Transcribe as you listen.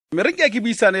Mereke ke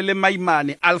buisane le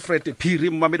Maimane Alfred Phiri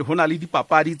mmamedi hona le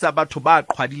dipapadi tsa batho ba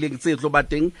qhwadileng tse tlo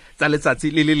bateng tsa letsatsi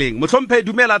le le leng. Motlhomphe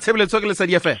dumela tshebeletso ke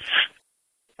Lesedi FM.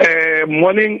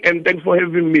 Morning and thanks for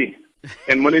having me.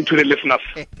 And morning to the listeners.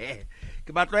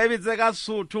 Ke batlo e bitse ka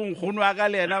Sotho nkgono wa ka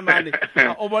le ena mane.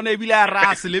 O bona ebile a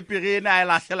rase le pirena a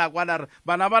lahlela kwana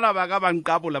bana ba ka ba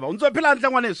nqabola ba. O ntse phela ntle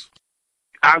ngwaneso.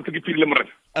 A ntse ke phile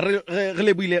morena. Re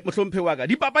le buile motlhomphe wa ka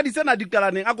dipapadi tsena di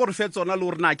qalaneng a go re fe tsona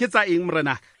le rena ke tsa eng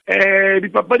morena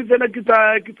dipapadi tsena ke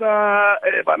tsa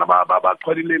bana ba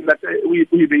qhwadileng la o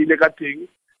beile ka teng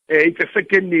it's a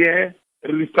second year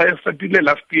re started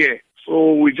last year,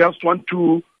 so we just want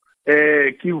to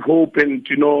give hope and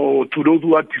to those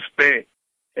who are despair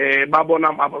ba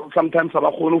bona sometimes ba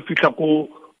khona o fitla ko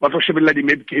ba tlo shebella di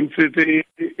map games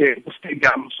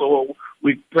stadium, so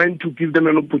we trying to give them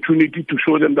an opportunity to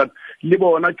show them that le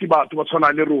bona ke batho ba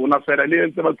tshwana le rona fela le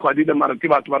ntse ba qhwadile mara ke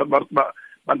batho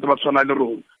ba tshwana le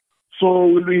rona. So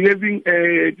we'll be having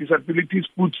a disability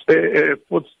sports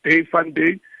day, fun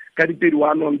day, ka di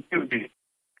 31 on Thursday.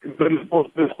 So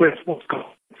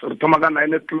from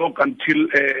 9 o'clock until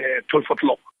 12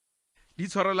 o'clock. Di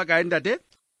tshwarela ka ndate?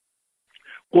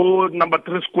 Ko number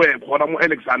 3 square, hona mo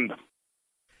Alexander.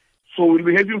 So we'll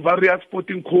be having various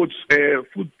sporting codes,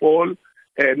 football,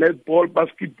 netball,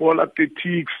 basketball,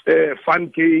 athletics,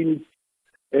 fun games,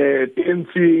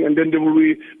 dancing, and then they will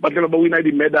be win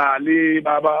the medal, the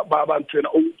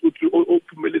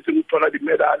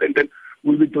medal, and then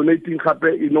we'll be donating,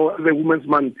 the Women's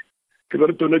Month. We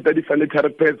will donate the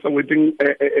sanitary pads within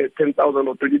 10,000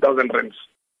 or 20,000 rands.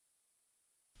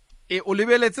 O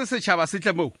lebeletse setšhaba se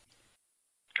tle mo?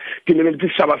 Ke lebeletse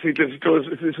setšhaba se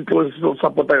tlo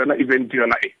support yona event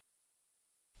yona e.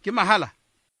 Ke mahala?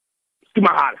 Ke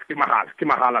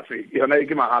mahala se yona e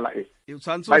ke mahala e. E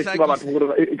tshwantse o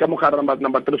hlakise ka mogara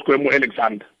number 3 square mo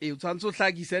Alexander. E tshwantse o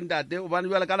hlakise ntate o bana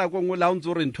jwale kana go ngwe la o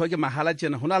ntse re ntho ke mahala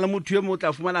tsena hona le motho e mo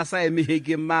tla fumana sa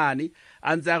emeheke mane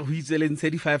a ntse a go itseleng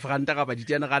 35 rand ka ba di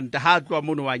 10 rand ha tloa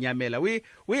mono wa nyamela we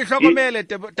hlokomele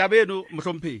tabeno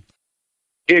mohlompheng.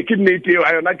 Ke nnete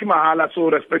yona ke mahala, so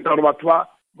respect our batho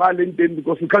ba leng teng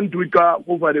because we can't do it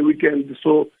over the weekend,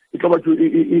 so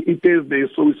it is there,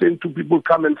 so we send 2 people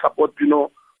come and support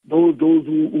those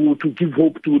who to give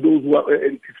hope to those who are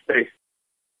in despair.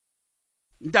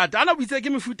 Ntate ana butse ke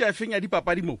mefuta e feng ya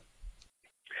dipapadi mo?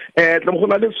 Go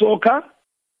na le soccer,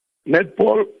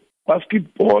 netball,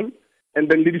 basketball, and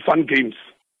then the fun games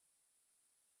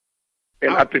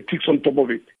and athletics on top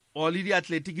of it. All the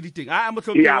athletic di teng a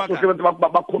motlhompe wa ka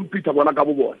ba computer bona ka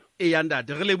bo bona e ya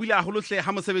ndate re lebile a go lotle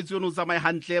ha mosebetsi ono o tsamaye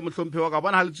hantle motlhompe wa ka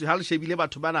bona ha le shebile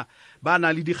batho bana ba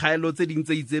na le dikgaelo tse ding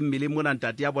tse itseng mmele mona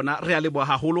ntate ya bona re a le bo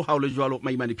haholo ha o le jwalo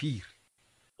Maimane Phiri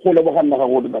go le boganna ga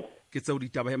go le ke tseo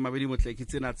ditaba he mabedi motle ke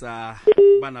tsena tsa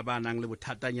bana ba nang le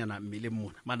bothatanyana mmele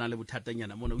mona ba nang le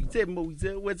bothatanyana mona o itse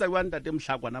o etsa wa ntate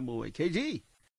mhlakwana mo KG